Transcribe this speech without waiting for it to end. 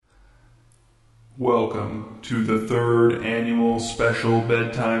Welcome to the third annual special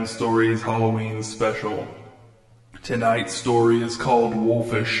Bedtime Stories Halloween special. Tonight's story is called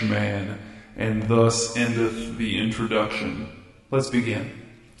Wolfishman, and thus endeth the introduction. Let's begin.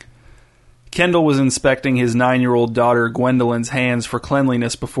 Kendall was inspecting his 9-year-old daughter Gwendolyn's hands for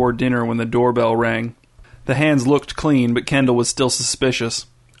cleanliness before dinner when the doorbell rang. The hands looked clean, but Kendall was still suspicious.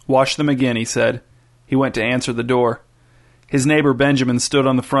 "Wash them again," he said. He went to answer the door. His neighbor Benjamin stood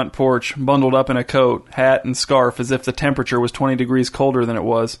on the front porch, bundled up in a coat, hat, and scarf as if the temperature was 20 degrees colder than it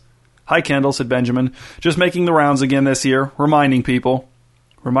was. "Hi, Kendall," said Benjamin. "Just making the rounds again this year, reminding people."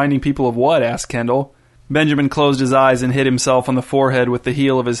 "Reminding people of what?" asked Kendall. Benjamin closed his eyes and hit himself on the forehead with the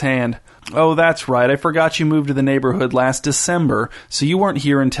heel of his hand. "Oh, that's right, I forgot you moved to the neighborhood last December, so you weren't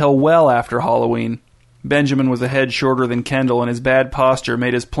here until well after Halloween." Benjamin was a head shorter than Kendall, and his bad posture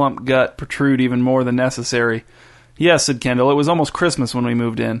made his plump gut protrude even more than necessary. "Yes," said Kendall, "it was almost Christmas when we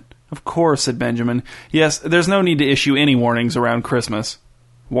moved in." "Of course," said Benjamin. "Yes, there's no need to issue any warnings around Christmas."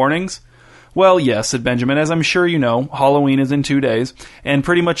 "Warnings?" "Well, yes," said Benjamin. "As I'm sure you know, Halloween is in 2 days, and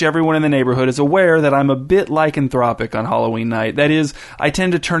pretty much everyone in the neighborhood is aware that I'm a bit lycanthropic on Halloween night. That is, I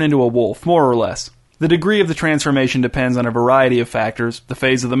tend to turn into a wolf, more or less. The degree of the transformation depends on a variety of factors: the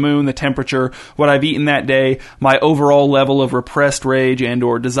phase of the moon, the temperature, what I've eaten that day, my overall level of repressed rage and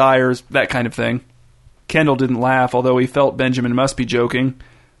or desires, that kind of thing." Kendall didn't laugh, although he felt Benjamin must be joking.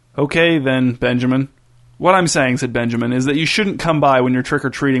 "Okay, then, Benjamin." "What I'm saying," said Benjamin, "is that you shouldn't come by when you're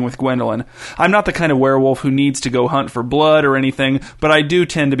trick-or-treating with Gwendolyn. I'm not the kind of werewolf who needs to go hunt for blood or anything, but I do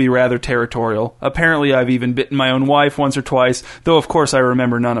tend to be rather territorial. Apparently I've even bitten my own wife once or twice, though of course I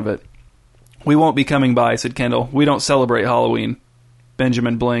remember none of it." "We won't be coming by," said Kendall. "We don't celebrate Halloween."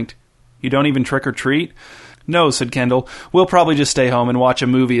 Benjamin blinked. "You don't even trick-or-treat?" "No," said Kendall. "We'll probably just stay home and watch a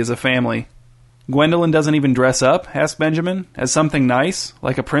movie as a family." "Gwendolyn doesn't even dress up?" asked Benjamin. "As something nice?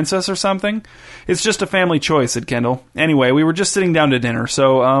 Like a princess or something?" "It's just a family choice," said Kendall. "Anyway, we were just sitting down to dinner,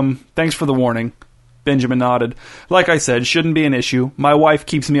 so, thanks for the warning." Benjamin nodded. "Like I said, shouldn't be an issue. My wife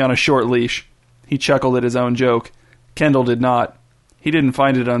keeps me on a short leash." He chuckled at his own joke. Kendall did not. He didn't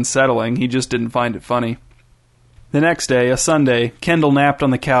find it unsettling, he just didn't find it funny. The next day, a Sunday, Kendall napped on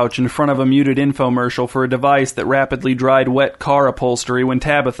the couch in front of a muted infomercial for a device that rapidly dried wet car upholstery when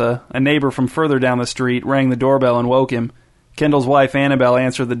Tabitha, a neighbor from further down the street, rang the doorbell and woke him. Kendall's wife Annabelle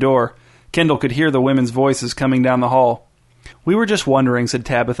answered the door. Kendall could hear the women's voices coming down the hall. "We were just wondering," said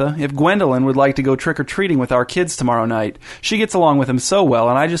Tabitha, "if Gwendolyn would like to go trick-or-treating with our kids tomorrow night. She gets along with them so well,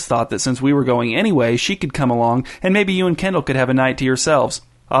 and I just thought that since we were going anyway, she could come along, and maybe you and Kendall could have a night to yourselves."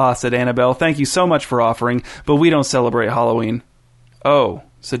 "Ah," said Annabelle, "thank you so much for offering, but we don't celebrate Halloween." "Oh,"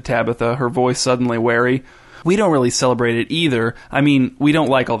 said Tabitha, her voice suddenly wary. "We don't really celebrate it either. I mean, we don't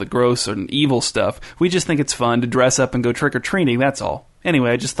like all the gross and evil stuff. We just think it's fun to dress up and go trick-or-treating, that's all.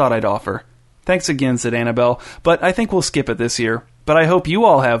 Anyway, I just thought I'd offer." "Thanks again," said Annabelle, "but I think we'll skip it this year. But I hope you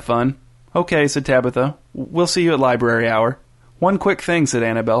all have fun." "Okay," said Tabitha. "We'll see you at library hour." "One quick thing," said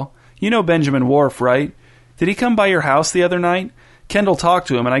Annabelle. "You know Benjamin Wharf, right? Did he come by your house the other night? Kendall talked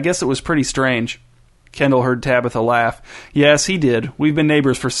to him, and I guess it was pretty strange." Kendall heard Tabitha laugh. "Yes, he did. We've been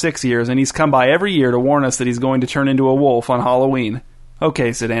neighbors for 6 years, and he's come by every year to warn us that he's going to turn into a wolf on Halloween."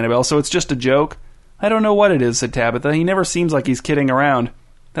 "Okay," said Annabelle, "so it's just a joke?" "I don't know what it is," said Tabitha. "He never seems like he's kidding around."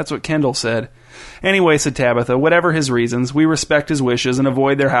 "That's what Kendall said." "Anyway," said Tabitha, "whatever his reasons, we respect his wishes and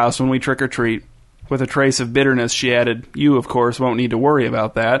avoid their house when we trick-or-treat." With a trace of bitterness, she added, "You, of course, won't need to worry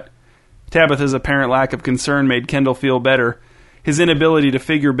about that." Tabitha's apparent lack of concern made Kendall feel better. His inability to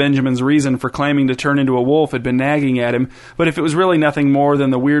figure Benjamin's reason for claiming to turn into a wolf had been nagging at him, but if it was really nothing more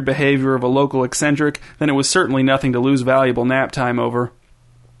than the weird behavior of a local eccentric, then it was certainly nothing to lose valuable nap time over.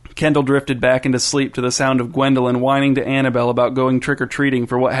 Kendall drifted back into sleep to the sound of Gwendolyn whining to Annabelle about going trick-or-treating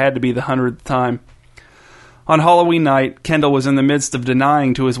for what had to be the 100th time. On Halloween night, Kendall was in the midst of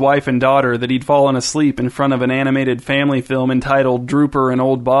denying to his wife and daughter that he'd fallen asleep in front of an animated family film entitled Drooper and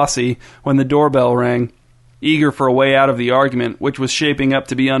Old Bossy when the doorbell rang. Eager for a way out of the argument, which was shaping up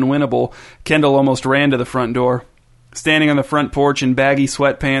to be unwinnable, Kendall almost ran to the front door. Standing on the front porch in baggy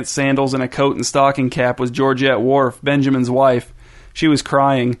sweatpants, sandals, and a coat and stocking cap was Georgette Wharf, Benjamin's wife. She was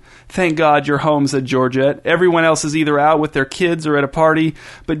crying. "Thank God you're home," said Georgette. "Everyone else is either out with their kids or at a party,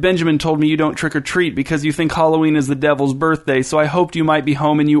 but Benjamin told me you don't trick-or-treat because you think Halloween is the devil's birthday, so I hoped you might be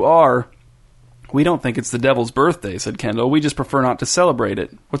home, and you are." "We don't think it's the devil's birthday," said Kendall. "We just prefer not to celebrate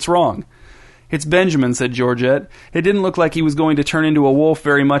it. What's wrong?" "It's Benjamin," said Georgette. "It didn't look like he was going to turn into a wolf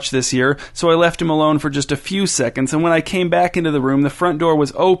very much this year, so I left him alone for just a few seconds, and when I came back into the room, the front door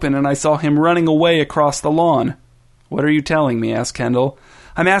was open, and I saw him running away across the lawn." "What are you telling me?" asked Kendall.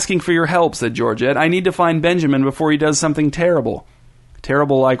 "I'm asking for your help," said Georgette. "I need to find Benjamin before he does something terrible."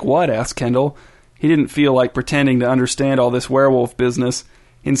 "Terrible like what?" asked Kendall. He didn't feel like pretending to understand all this werewolf business.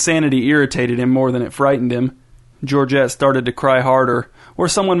 Insanity irritated him more than it frightened him. Georgette started to cry harder. "Or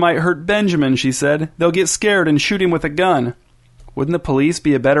someone might hurt Benjamin," she said. "They'll get scared and shoot him with a gun." "Wouldn't the police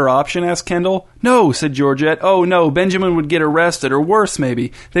be a better option?" asked Kendall. "No," said Georgette. "Oh, no, Benjamin would get arrested, or worse,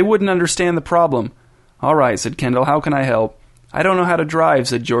 maybe. They wouldn't understand the problem." "All right," said Kendall. "How can I help?" "I don't know how to drive,"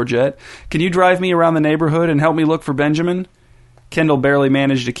 said Georgette. "Can you drive me around the neighborhood and help me look for Benjamin?" Kendall barely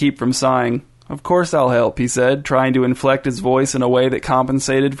managed to keep from sighing. "Of course I'll help," he said, trying to inflect his voice in a way that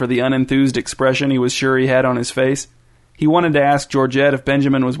compensated for the unenthused expression he was sure he had on his face. He wanted to ask Georgette if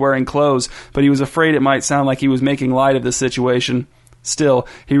Benjamin was wearing clothes, but he was afraid it might sound like he was making light of the situation. Still,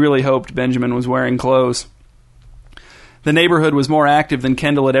 he really hoped Benjamin was wearing clothes. The neighborhood was more active than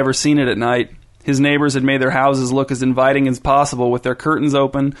Kendall had ever seen it at night. His neighbors had made their houses look as inviting as possible, with their curtains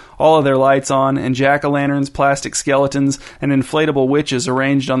open, all of their lights on, and jack-o'-lanterns, plastic skeletons, and inflatable witches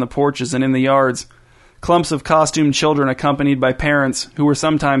arranged on the porches and in the yards. Clumps of costumed children accompanied by parents, who were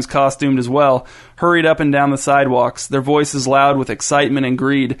sometimes costumed as well, hurried up and down the sidewalks, their voices loud with excitement and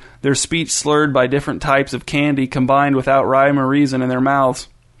greed, their speech slurred by different types of candy combined without rhyme or reason in their mouths.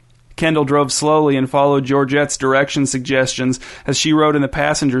 Kendall drove slowly and followed Georgette's direction suggestions as she rode in the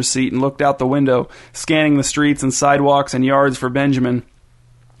passenger seat and looked out the window, scanning the streets and sidewalks and yards for Benjamin.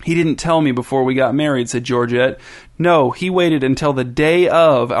 "He didn't tell me before we got married," said Georgette. "No, he waited until the day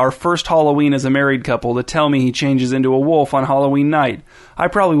of our first Halloween as a married couple to tell me he changes into a wolf on Halloween night. I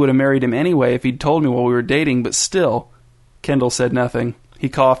probably would have married him anyway if he'd told me while we were dating, but still." Kendall said nothing. He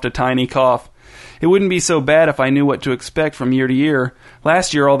coughed a tiny cough. "It wouldn't be so bad if I knew what to expect from year to year.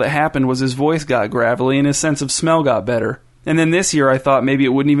 Last year all that happened was his voice got gravelly and his sense of smell got better. And then this year I thought maybe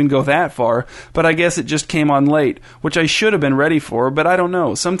it wouldn't even go that far, but I guess it just came on late, which I should have been ready for, but I don't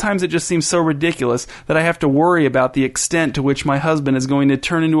know. Sometimes it just seems so ridiculous that I have to worry about the extent to which my husband is going to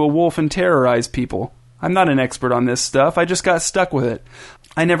turn into a wolf and terrorize people. I'm not an expert on this stuff. I just got stuck with it.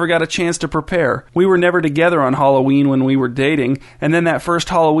 I never got a chance to prepare. We were never together on Halloween when we were dating, and then that first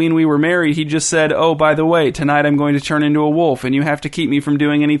Halloween we were married, he just said, 'Oh, by the way, tonight I'm going to turn into a wolf, and you have to keep me from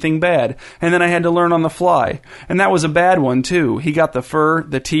doing anything bad.' And then I had to learn on the fly. And that was a bad one, too. He got the fur,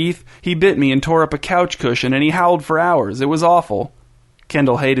 the teeth, he bit me and tore up a couch cushion, and he howled for hours. It was awful."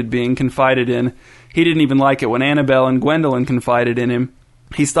 Kendall hated being confided in. He didn't even like it when Annabelle and Gwendolyn confided in him.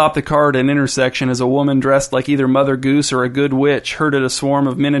 He stopped the car at an intersection as a woman dressed like either Mother Goose or a good witch herded a swarm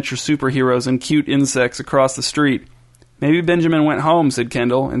of miniature superheroes and cute insects across the street. "Maybe Benjamin went home," said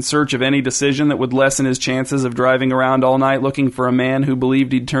Kendall, in search of any decision that would lessen his chances of driving around all night looking for a man who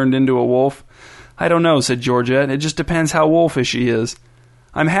believed he'd turned into a wolf. "I don't know," said Georgette. "It just depends how wolfish he is."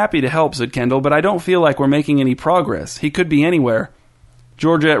 "I'm happy to help," said Kendall, "but I don't feel like we're making any progress. He could be anywhere."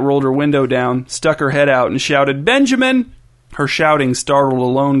 Georgette rolled her window down, stuck her head out, and shouted, "Benjamin!" Her shouting startled a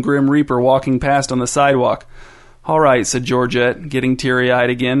lone Grim Reaper walking past on the sidewalk. "All right," said Georgette, getting teary-eyed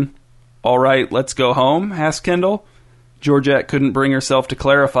again. "All right, let's go home?" asked Kendall. Georgette couldn't bring herself to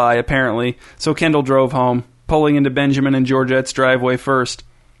clarify, apparently, so Kendall drove home, pulling into Benjamin and Georgette's driveway first.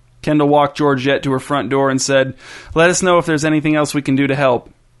 Kendall walked Georgette to her front door and said, "Let us know if there's anything else we can do to help."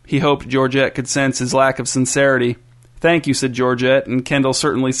 He hoped Georgette could sense his lack of sincerity. "Thank you," said Georgette, and Kendall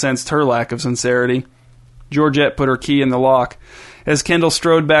certainly sensed her lack of sincerity. Georgette put her key in the lock. As Kendall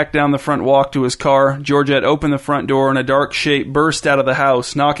strode back down the front walk to his car, Georgette opened the front door and a dark shape burst out of the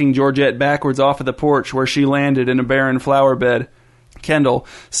house, knocking Georgette backwards off of the porch where she landed in a barren flower bed. Kendall,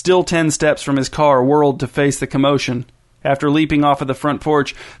 still 10 steps from his car, whirled to face the commotion. After leaping off of the front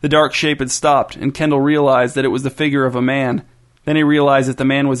porch, the dark shape had stopped, and Kendall realized that it was the figure of a man. Then he realized that the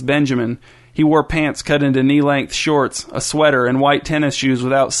man was Benjamin. He wore pants cut into knee-length shorts, a sweater, and white tennis shoes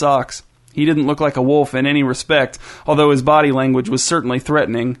without socks. He didn't look like a wolf in any respect, although his body language was certainly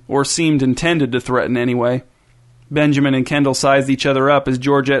threatening, or seemed intended to threaten anyway. Benjamin and Kendall sized each other up as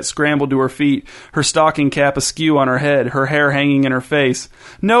Georgette scrambled to her feet, her stocking cap askew on her head, her hair hanging in her face.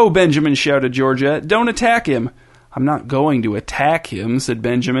 "No, Benjamin," shouted Georgette. "Don't attack him." "I'm not going to attack him," said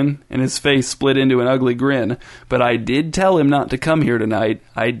Benjamin, and his face split into an ugly grin. "But I did tell him not to come here tonight.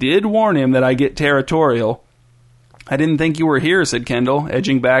 I did warn him that I get territorial." "I didn't think you were here," said Kendall,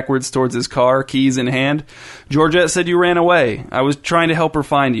 edging backwards towards his car, keys in hand. "Georgette said you ran away. I was trying to help her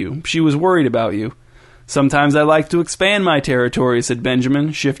find you. She was worried about you." "Sometimes I like to expand my territory," said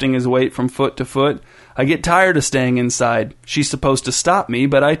Benjamin, shifting his weight from foot to foot. "I get tired of staying inside. She's supposed to stop me,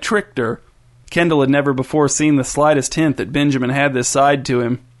 but I tricked her." Kendall had never before seen the slightest hint that Benjamin had this side to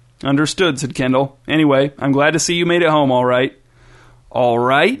him. "Understood," said Kendall. "Anyway, I'm glad to see you made it home all right." "All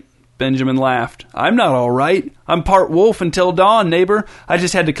right?" Benjamin laughed. "I'm not all right. I'm part wolf until dawn, neighbor. I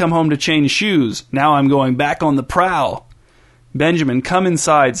just had to come home to change shoes. Now I'm going back on the prowl." "Benjamin, come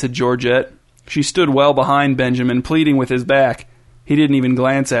inside," said Georgette. She stood well behind Benjamin, pleading with his back. He didn't even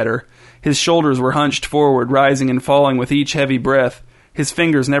glance at her. His shoulders were hunched forward, rising and falling with each heavy breath. His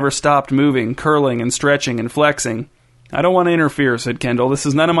fingers never stopped moving, curling and stretching and flexing. "I don't want to interfere," said Kendall. "This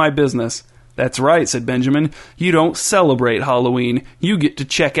is none of my business." "That's right," said Benjamin. "You don't celebrate Halloween. You get to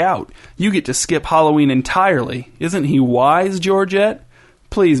check out. You get to skip Halloween entirely. Isn't he wise, Georgette?"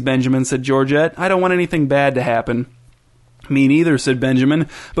 "Please, Benjamin," said Georgette. "I don't want anything bad to happen." "Me neither," said Benjamin.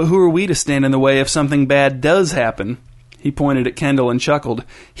 "But who are we to stand in the way if something bad does happen?" He pointed at Kendall and chuckled.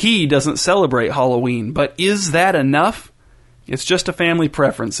 "He doesn't celebrate Halloween, but is that enough?" "It's just a family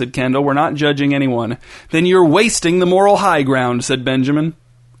preference," said Kendall. "We're not judging anyone." "Then you're wasting the moral high ground," said Benjamin.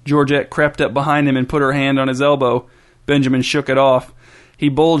 Georgette crept up behind him and put her hand on his elbow. Benjamin shook it off. He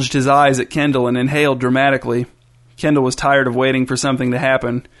bulged his eyes at Kendall and inhaled dramatically. Kendall was tired of waiting for something to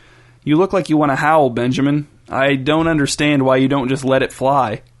happen. "You look like you want to howl, Benjamin. I don't understand why you don't just let it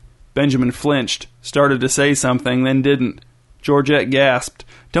fly." Benjamin flinched, started to say something, then didn't. Georgette gasped.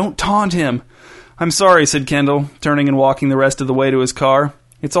 "Don't taunt him." "I'm sorry," said Kendall, turning and walking the rest of the way to his car.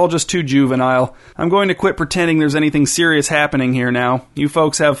 "It's all just too juvenile. I'm going to quit pretending there's anything serious happening here now. You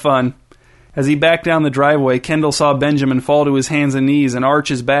folks have fun." As he backed down the driveway, Kendall saw Benjamin fall to his hands and knees and arch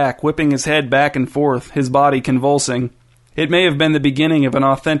his back, whipping his head back and forth, his body convulsing. It may have been the beginning of an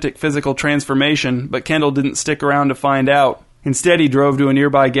authentic physical transformation, but Kendall didn't stick around to find out. Instead, he drove to a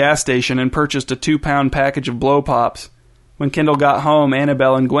nearby gas station and purchased a 2-pound package of blow pops. When Kendall got home,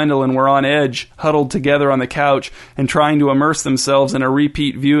 Annabelle and Gwendolyn were on edge, huddled together on the couch and trying to immerse themselves in a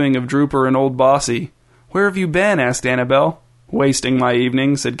repeat viewing of Drooper and Old Bossy. "Where have you been?" asked Annabelle. "Wasting my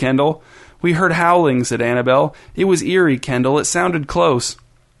evening," said Kendall. "We heard howling," said Annabelle. "It was eerie, Kendall. It sounded close."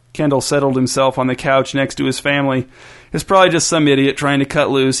 Kendall settled himself on the couch next to his family. "It's probably just some idiot trying to cut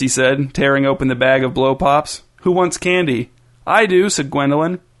loose," he said, tearing open the bag of blow pops. "Who wants candy?" "I do," said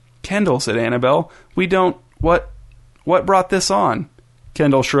Gwendolyn. "Kendall," said Annabelle. "We don't... What brought this on?"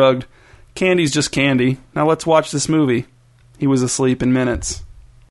 Kendall shrugged. "Candy's just candy. Now let's watch this movie." He was asleep in minutes.